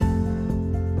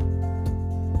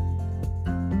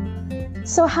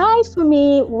So, hi for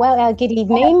me. Well, good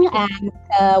evening, and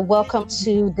welcome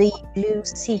to the Blue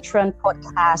Citron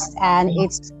podcast. And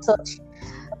it's such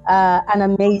an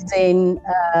amazing,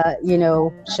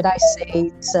 should I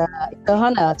say, it's an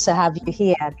honor to have you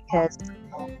here because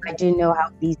I do know how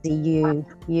busy you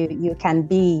can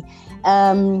be.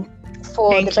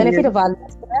 For the Thank benefit you. of our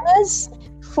listeners,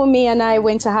 for me and I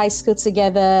went to high school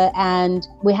together, and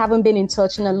we haven't been in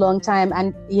touch in a long time.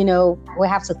 And we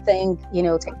have to thank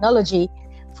technology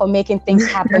for making things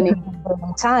happen in a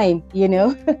long time. Yeah,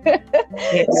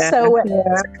 So yeah.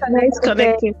 to connect Nice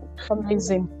today, connecting.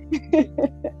 amazing.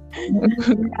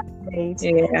 Great.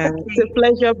 Yeah, it's a Okay.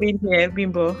 pleasure being here,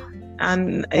 Bimbo.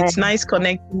 And Uh, it's nice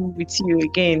connecting with you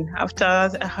again after,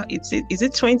 is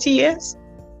it 20 years?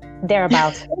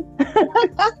 Thereabout.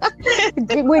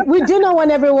 We do not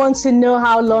want everyone to know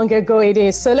how long ago it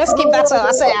is, so let's keep that to Oh,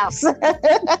 ourselves.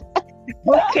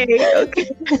 okay, okay.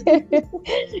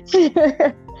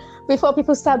 Before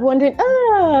people start wondering,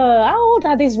 how old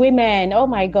are these women? Oh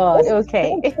my God.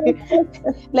 Okay.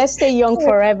 Let's stay young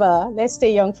forever. Let's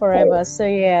stay young forever. So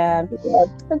yeah. Yeah,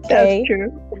 that's Okay.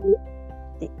 true.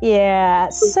 Yeah.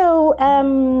 So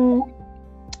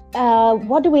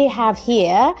what do we have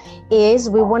here is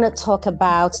we want to talk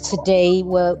about today.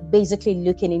 We're basically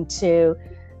looking into,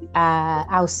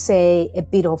 I'll say, a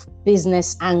bit of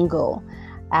business angle.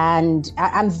 And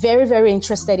I'm very, very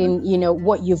interested in,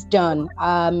 what you've done.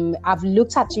 I've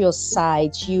looked at your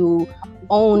site. You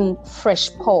own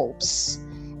Fresh Pulps.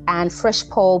 And Fresh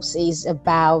Pulps is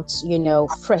about,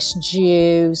 fresh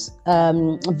juice,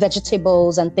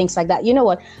 vegetables and things like that. You know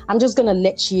what? I'm just going to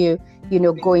let you,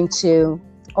 go into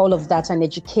all of that and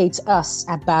educate us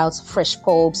about Fresh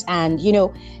Pulps. And,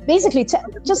 basically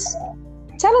just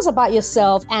tell us about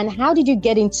yourself and how did you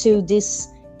get into this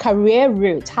career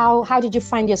route? How did you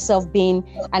find yourself being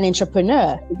an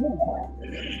entrepreneur?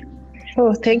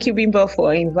 Oh, thank you, Bimbo,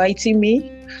 for inviting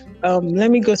me.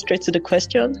 Let me go straight to the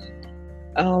question.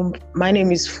 My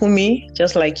name is Fumi,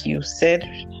 just like you said,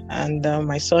 and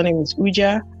my surname is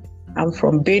Uja. I'm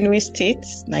from Benue State,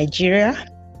 Nigeria.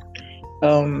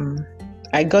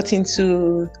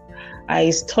 I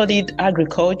studied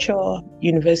agriculture,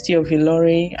 University of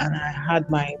Ilorin, and I had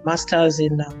my master's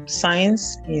in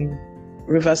science in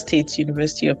River State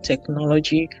University of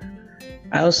Technology.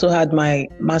 I also had my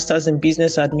master's in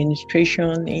business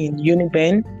administration in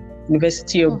UNIBEN,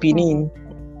 University of Benin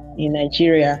in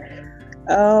Nigeria.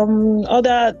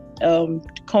 Other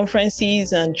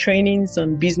conferences and trainings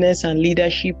on business and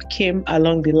leadership came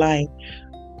along the line.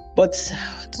 But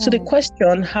to the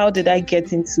question, how did I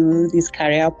get into this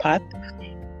career path?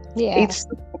 Yeah.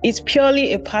 It's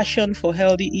purely a passion for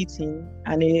healthy eating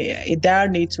and a dire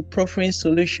need to proffering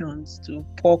solutions to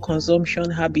poor consumption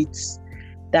habits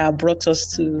that brought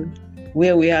us to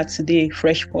where we are today,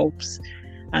 Fresh Pulps.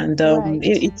 And Right.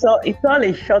 it's all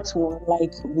a short one.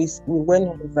 Like we went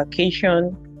on a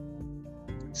vacation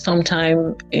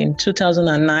sometime in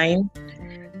 2009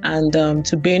 and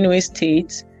to Benue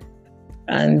State.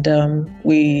 And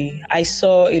I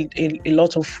saw a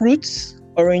lot of fruits,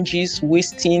 oranges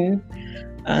wasting,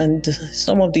 and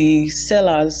some of the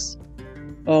sellers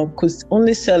could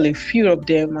only sell a few of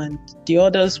them, and the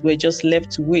others were just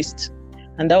left to waste.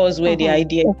 And that was where the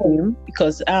idea came,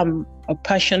 because I'm a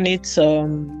passionate,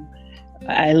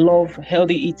 I love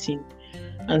healthy eating.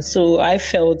 And so I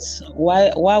felt,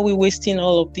 why are we wasting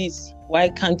all of this? Why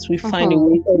can't we find a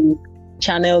way to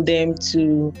channel them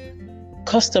to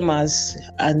customers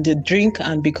and they drink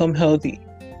and become healthy?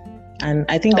 And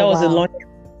I think that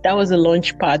was a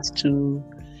launch pad to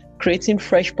creating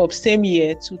Fresh Pop, same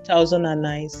year,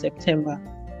 2009, September.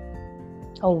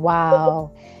 Oh,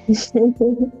 wow.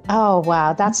 Oh,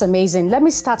 wow. That's amazing. Let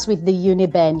me start with the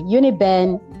UNIBEN.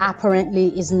 UNIBEN apparently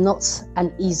is not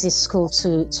an easy school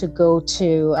to go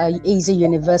to, easy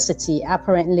university.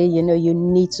 Apparently, you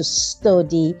need to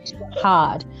study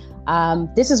hard.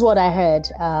 This is what I heard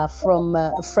from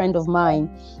a friend of mine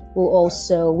who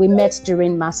also, we met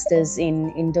during masters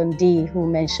in Dundee, who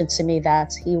mentioned to me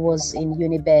that he was in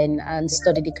UNIBEN and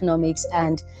studied economics,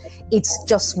 and it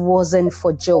just wasn't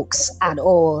for jokes at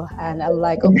all. And I'm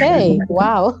like, okay,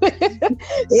 wow.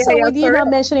 So with you now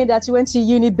mentioning that you went to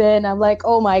UNIBEN, I'm like,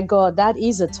 oh my God, that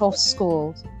is a tough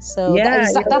school. So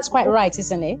that's quite right,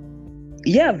 isn't it?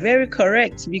 Yeah, very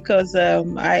correct. Because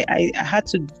I had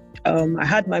to, I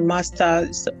had my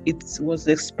master's. It was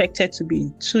expected to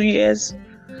be 2 years,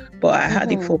 but I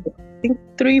had it for I think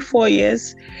 3-4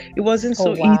 years. It wasn't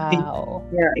so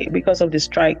easy, because of the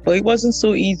strike. But it wasn't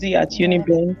so easy at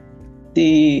UNIBEN.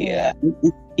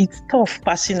 It's tough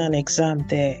passing an exam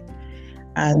there,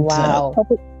 and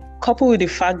coupled with the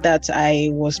fact that I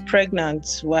was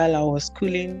pregnant while I was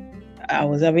schooling, I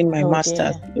was having my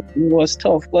master's. Dear. It was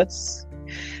tough, but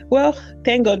well,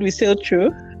 thank God we sailed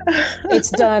through.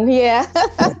 It's done, yeah.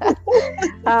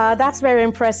 That's very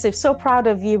impressive. So proud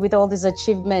of you with all these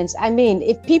achievements. I mean,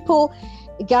 if people,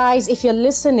 guys, if you're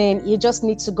listening, you just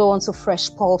need to go onto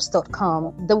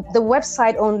freshpulse.com. The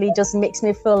website only just makes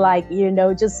me feel like,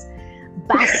 just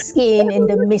basking in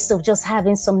the midst of just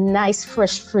having some nice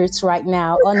fresh fruits right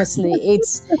now. Honestly,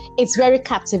 it's very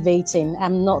captivating.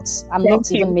 I'm not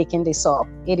even making this up.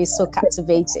 It is so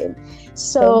captivating.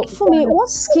 So for me, what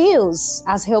skills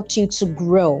has helped you to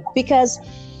grow? Because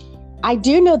I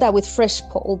do know that with Fresh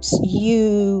Pulse,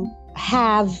 you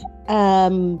have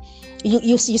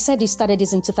you said you started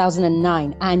this in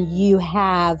 2009, and you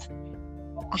have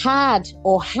had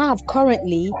or have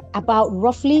currently about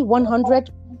roughly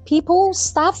 100 people,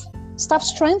 staff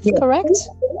strength, correct?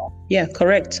 Yeah,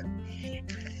 correct.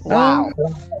 Wow.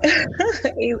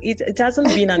 It hasn't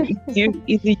been an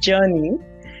easy journey,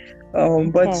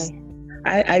 but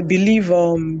I believe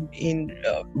in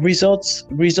result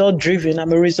driven.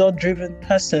 I'm a result driven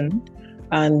person,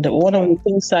 and one of the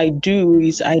things I do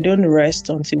is I don't rest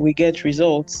until we get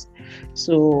results.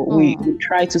 So we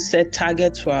try to set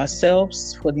targets for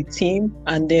ourselves, for the team,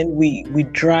 and then we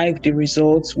drive the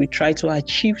results. We try to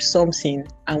achieve something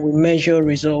and we measure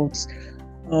results.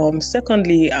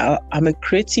 Secondly, I'm a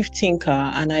creative thinker,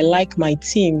 and I like my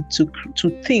team to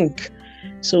think.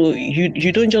 So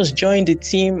you don't just join the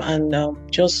team and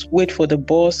just wait for the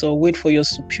boss or wait for your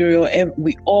superior.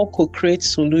 We all co-create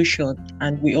solutions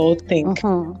and we all think.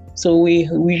 So we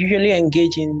usually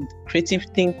engage in creative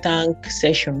think tank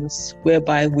sessions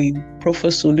whereby we proffer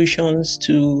solutions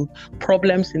to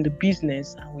problems in the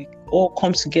business, and we all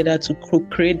come together to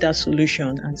create that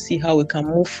solution and see how we can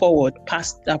move forward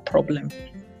past that problem.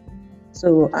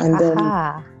 So, and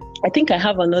I think I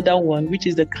have another one, which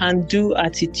is the can-do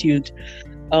attitude.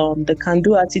 The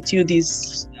can-do attitude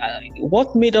is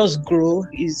what made us grow.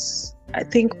 Is I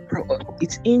think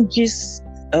it hinges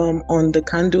on the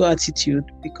can-do attitude,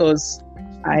 because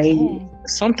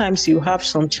sometimes you have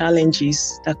some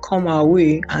challenges that come our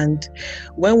way, and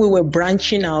when we were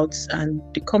branching out and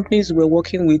the companies we were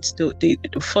working with, the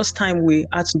first time we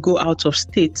had to go out of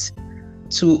state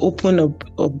to open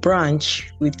a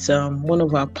branch with one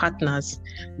of our partners,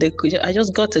 I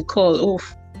just got a call,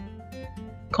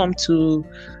 come to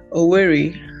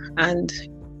Owerri, and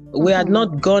we had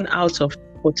not gone out of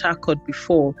Port Harcourt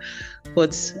before,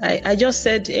 but I just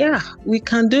said, yeah, we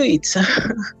can do it.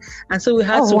 And so we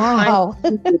had to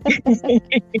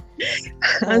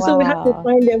so we had to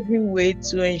find every way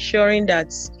to ensuring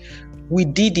that we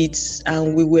did it,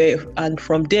 and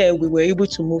from there we were able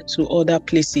to move to other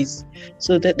places.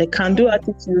 So that the can-do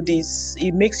attitude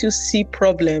it makes you see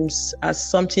problems as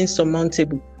something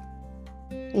surmountable.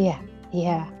 Yeah.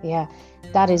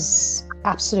 That is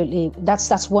absolutely, that's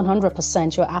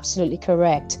 100%. You're absolutely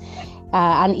correct.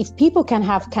 And if people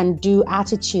can do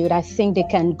attitude, I think they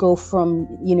can go from,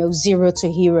 zero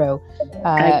to hero.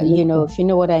 If you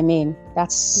know what I mean.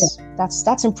 That's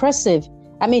impressive.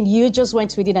 I mean, you just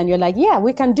went with it and you're like, yeah,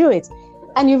 we can do it.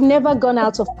 And you've never gone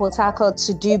out of Port Harcourt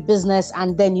to do business,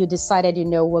 and then you decided,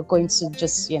 we're going to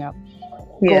just, go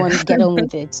and get on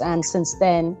with it. And since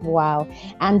then, wow.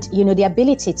 And, the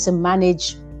ability to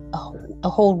manage a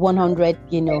whole 100,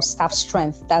 staff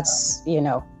strength, that's,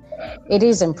 it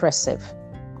is impressive.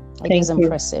 It is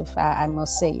impressive. I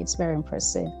must say, it's very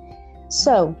impressive.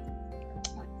 So,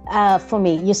 for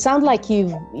me, you sound like you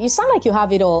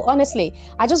have it all. Honestly,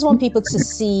 I just want people to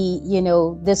see,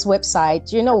 this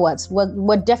website. You know what?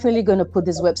 We're definitely going to put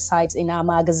this website in our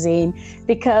magazine,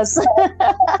 because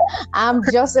I'm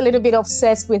just a little bit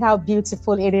obsessed with how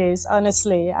beautiful it is.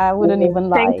 Honestly, I wouldn't even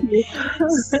lie. Thank you.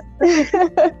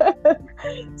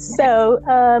 So,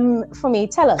 for me,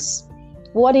 tell us,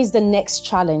 what is the next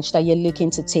challenge that you're looking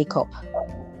to take up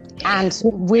and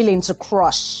willing to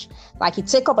crush? Like, you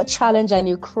take up a challenge and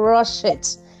you crush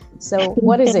it. So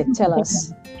what is it? Tell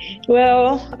us.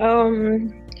 Well,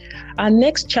 our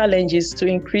next challenge is to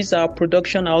increase our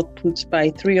production output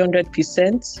by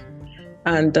 300%.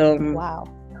 And wow.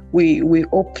 We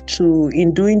hope to,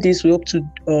 in doing this, we hope to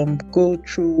go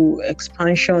through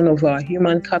expansion of our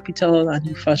human capital and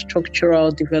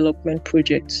infrastructural development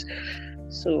projects.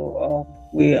 So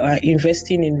we are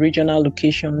investing in regional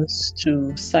locations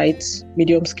to site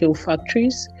medium-scale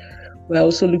factories. We're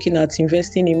also looking at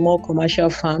investing in more commercial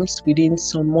farms within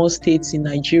some more states in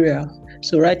Nigeria.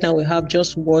 So right now we have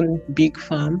just one big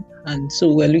farm, and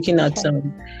so we're looking at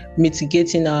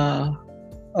mitigating our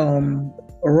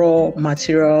raw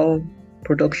material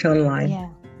production line.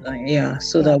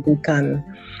 So that we can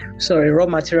raw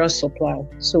material supply,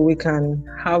 so we can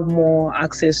have more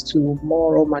access to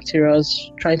more raw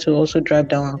materials, trying to also drive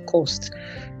down our cost.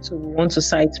 So we want to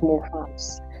site more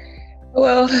farms.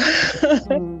 Well,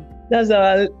 that's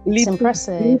our little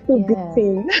big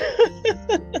thing.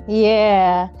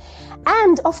 Yeah.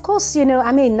 And of course,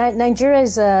 I mean, Nigeria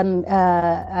is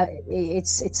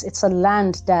it's a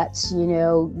land that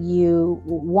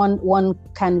one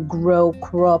can grow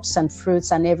crops and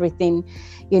fruits and everything,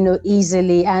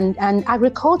 easily, and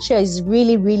agriculture is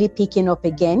really, really picking up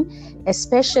again,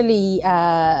 especially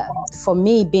for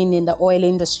me being in the oil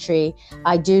industry.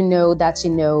 I do know that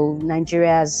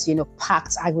Nigeria has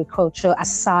packed agriculture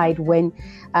aside when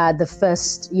the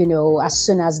first, as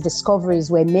soon as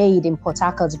discoveries were made in Port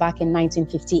Harcourt back in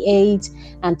 1958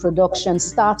 and production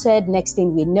started, next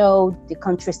thing we know, the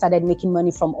country started making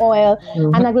money from oil,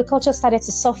 and agriculture started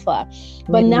to suffer.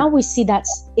 But now we see that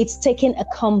it's taking a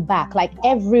comeback. Like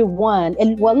everyone,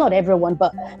 well, not everyone,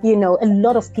 but, a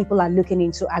lot of people are looking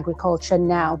into agriculture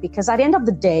now, because at the end of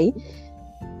the day,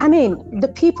 I mean, the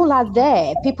people are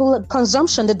there.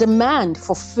 Consumption, the demand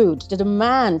for food, the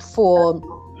demand for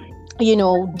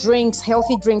drinks,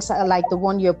 healthy drinks like the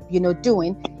one you're,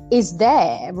 doing is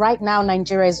there. Right now,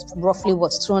 Nigeria is roughly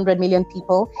 200 million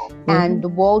people, and the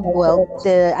world,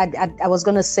 I was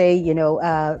going to say,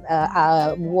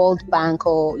 World Bank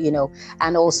or,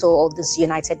 and also all these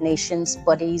United Nations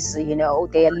bodies, they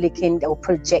are looking or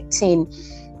projecting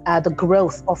the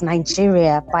growth of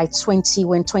Nigeria by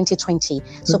 2020.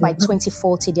 So by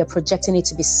 2040, they're projecting it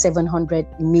to be 700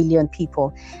 million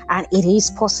people. And it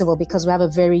is possible because we have a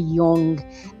very young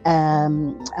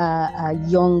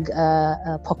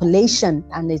population,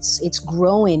 and it's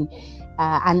growing.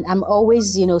 And I'm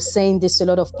always, saying this to a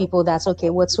lot of people that, okay,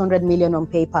 we're 200 million on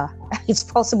paper. It's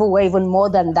possible we're even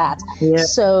more than that. Yeah.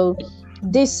 So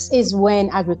this is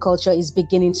when agriculture is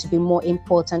beginning to be more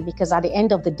important, because at the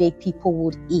end of the day, people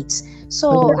would eat.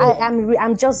 So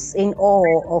I'm just in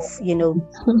awe of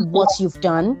what you've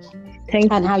done.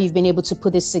 And how you've been able to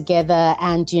put this together,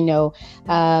 and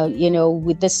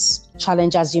with this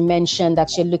challenge, as you mentioned,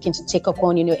 that you're looking to take up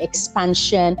on,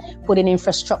 expansion, putting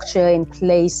infrastructure in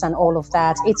place, and all of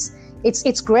that.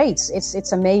 It's great.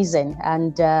 It's amazing,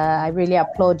 and I really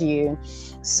applaud you.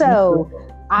 So.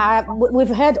 We've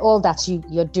heard all that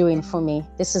you're doing for me.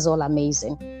 This is all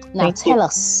amazing. Now tell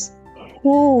us,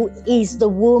 who is the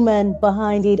woman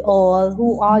behind it all?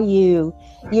 Who are you?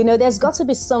 There's got to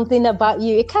be something about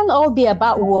you. It can't all be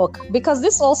about work, because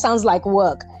this all sounds like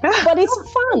work, but it's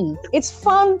fun. It's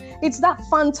fun. It's that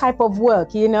fun type of work,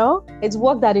 It's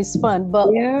work that is fun. But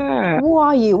who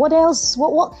are you? What else?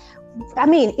 What? I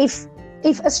mean, if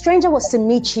a stranger was to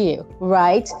meet you,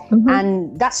 right,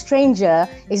 and that stranger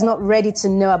is not ready to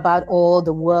know about all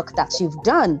the work that you've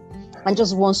done and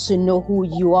just wants to know who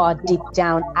you are deep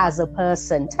down as a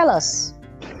person, tell us,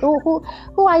 who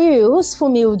are you? Who's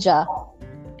Funmi Uja?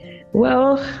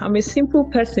 Well, I'm a simple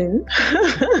person.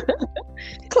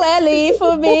 Clearly,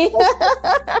 for me,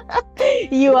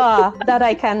 you are. That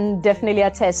I can definitely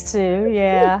attest to.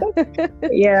 Yeah.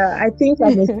 Yeah, I think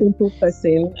I'm a simple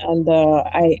person, and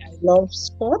I love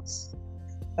sports.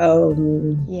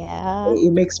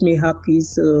 It makes me happy,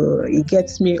 so it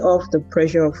gets me off the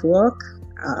pressure of work.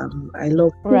 I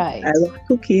love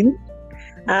cooking,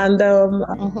 and I'm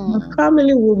a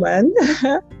family woman.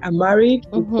 I'm married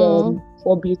with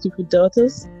 4 beautiful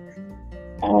daughters.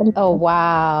 And oh,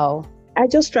 wow. I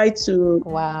just try to,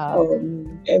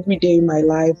 every day in my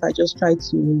life, I just try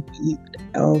to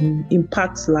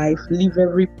impact life, leave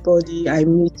everybody I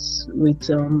meet with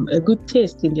a good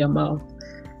taste in their mouth.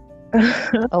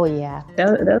 Oh, yeah.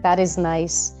 That is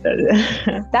nice.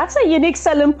 That's a unique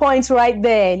selling point right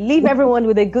there. Leave everyone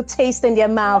with a good taste in their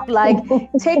mouth. Like,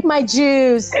 take my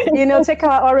juice, take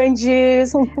our orange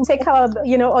juice, take our,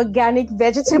 organic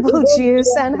vegetable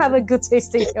juice, and have a good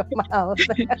taste in your mouth.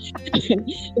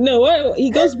 No, well, it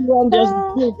goes beyond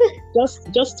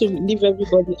just to leave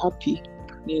everybody happy,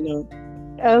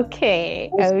 Okay.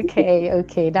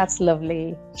 That's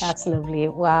lovely.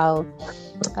 Wow.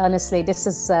 Honestly, this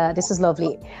is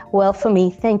lovely. Well, for me,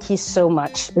 thank you so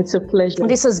much. It's a pleasure.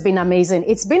 This has been amazing.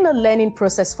 It's been a learning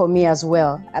process for me as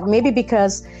well. Maybe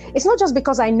because it's not just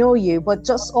because I know you, but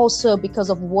just also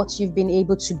because of what you've been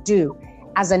able to do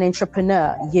as an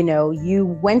entrepreneur. You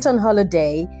went on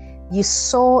holiday, you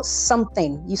saw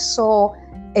something, you saw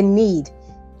a need.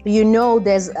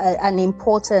 There's an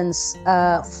importance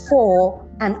for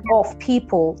and of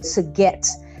people to get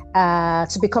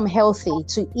to become healthy,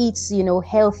 to eat,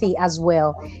 healthy as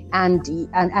well, and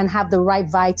have the right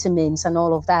vitamins and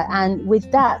all of that. And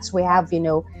with that, we have,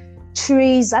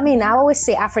 trees. I mean, I always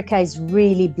say Africa is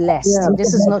really blessed. Yeah.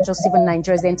 This is not just even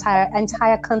Nigeria, it's the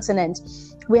entire continent.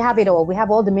 We have it all. We have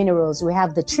all the minerals. We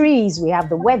have the trees. We have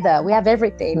the weather. We have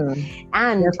everything.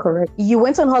 And correct. You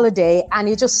went on holiday and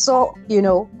you just saw,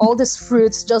 all these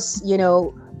fruits just,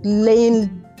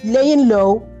 laying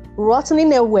low,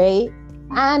 rotting away.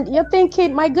 And you're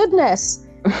thinking, my goodness,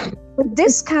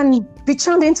 this can be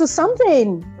turned into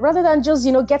something rather than just,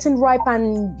 getting ripe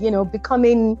and,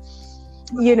 becoming,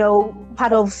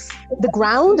 part of the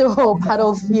ground or part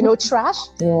of, trash.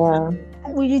 Yeah.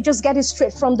 You just get it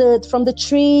straight from the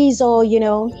trees or,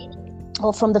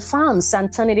 or from the farms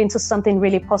and turn it into something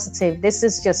really positive.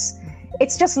 It's just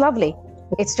lovely.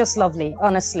 It's just lovely,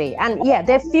 honestly. And yeah,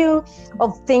 there are few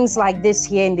of things like this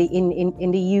here in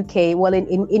the UK, well,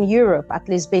 in Europe, at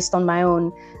least based on my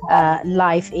own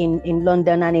life in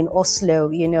London and in Oslo,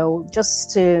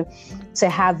 just to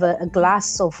have a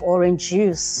glass of orange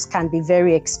juice can be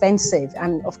very expensive.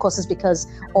 And of course, it's because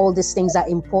all these things are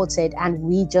imported and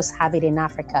we just have it in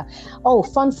Africa. Oh,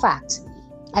 fun fact.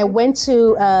 I went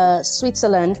to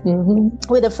Switzerland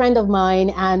with a friend of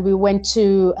mine and we went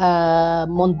to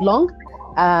Mont Blanc.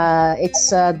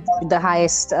 It's the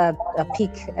highest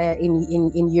peak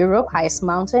in Europe, highest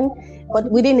mountain.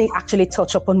 But we didn't actually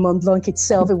touch upon Mont Blanc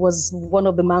itself. It was one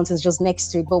of the mountains just next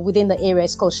to it. But within the area,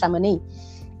 it's called Chamonix.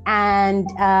 And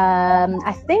I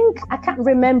can't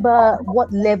remember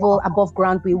what level above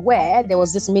ground we were. There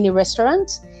was this mini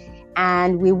restaurant.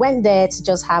 And we went there to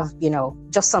just have,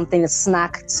 just something to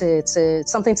snack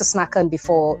something to snack on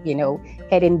before,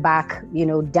 heading back,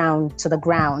 down to the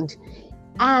ground.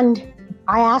 And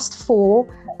I asked for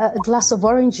a glass of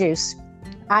orange juice.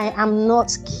 I am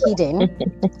not kidding.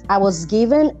 I was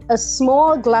given a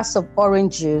small glass of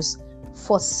orange juice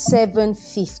for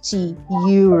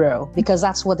 €750 because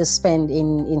that's what they spend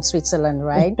in Switzerland,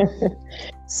 right?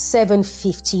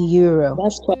 €750.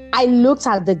 That's quite. I looked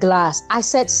at the glass. I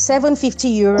said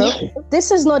 €750. This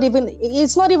is not even.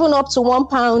 It's not even up to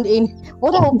 £1 in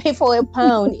what I will pay for a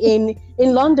pound in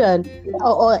London,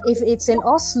 or if it's in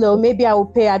Oslo, maybe I will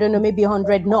pay. I don't know, maybe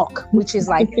 100 NOK, which is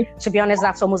like, to be honest,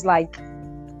 that's almost like,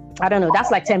 I don't know,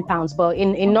 that's like £10. But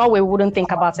in Norway, we wouldn't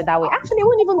think about it that way. Actually, it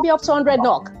wouldn't even be up to 100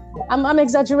 NOK. I'm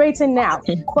exaggerating now,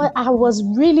 but I was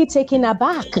really taken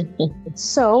aback.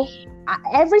 So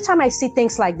every time I see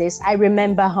things like this, I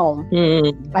remember home.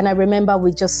 And I remember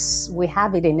we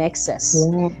have it in excess.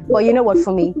 But you know what,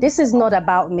 for me, this is not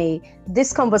about me.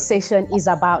 This conversation is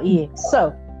about you.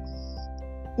 So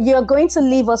you're going to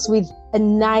leave us with a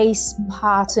nice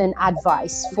parting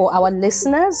advice for our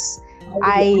listeners.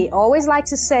 I always like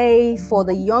to say, for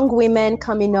the young women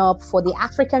coming up, for the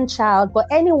African child, but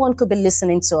anyone could be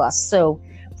listening to us. So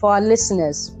for our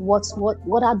listeners, what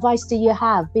advice do you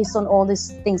have based on all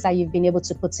these things that you've been able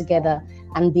to put together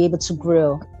and be able to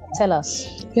grow? Tell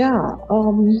us. Yeah.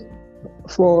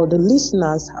 For the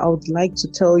listeners, I would like to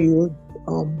tell you,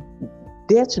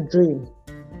 dare to dream.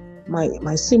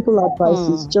 My simple advice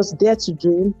is just dare to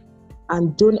dream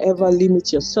and don't ever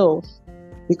limit yourself,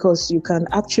 because you can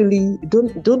actually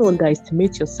don't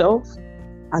underestimate yourself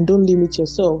and don't limit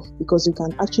yourself, because you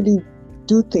can actually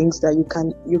do things that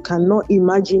you cannot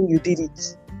imagine you did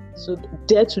it. So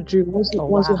dare to dream.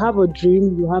 Once you have a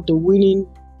dream, you have the winning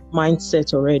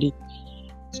mindset already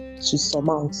to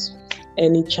surmount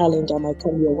any challenge that might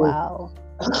come your way. Wow.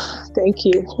 Thank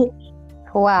you.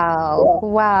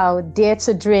 Wow. Dare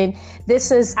to dream.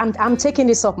 I'm taking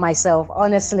this up myself,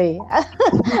 honestly.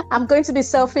 I'm going to be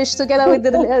selfish together with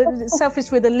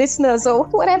the listeners or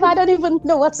whatever. I don't even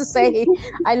know what to say.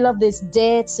 I love this.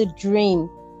 Dare to dream.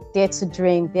 Dare to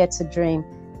dream. Dare to dream.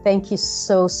 Thank you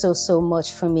so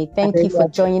much for me. Thank you for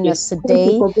joining us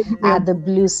today at the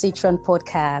Blue Citron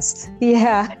podcast.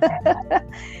 Yeah.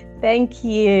 Thank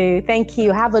you.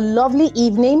 Have a lovely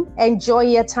evening. Enjoy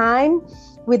your time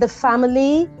with the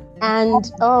family.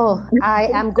 And I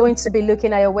am going to be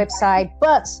looking at your website,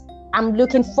 but I'm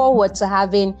looking forward to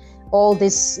having all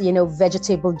this,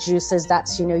 vegetable juices that,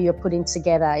 you're putting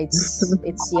together. It's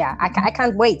I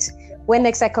can't wait. When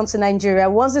next I come to Nigeria,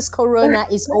 once this corona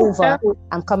is over,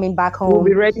 I'm coming back home. We'll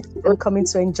be ready. I'm coming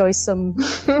to enjoy some,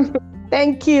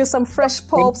 thank you, some fresh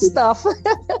pulp stuff.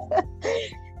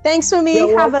 Thanks for me.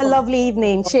 Have a lovely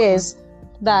evening. Cheers.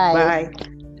 Bye. Bye.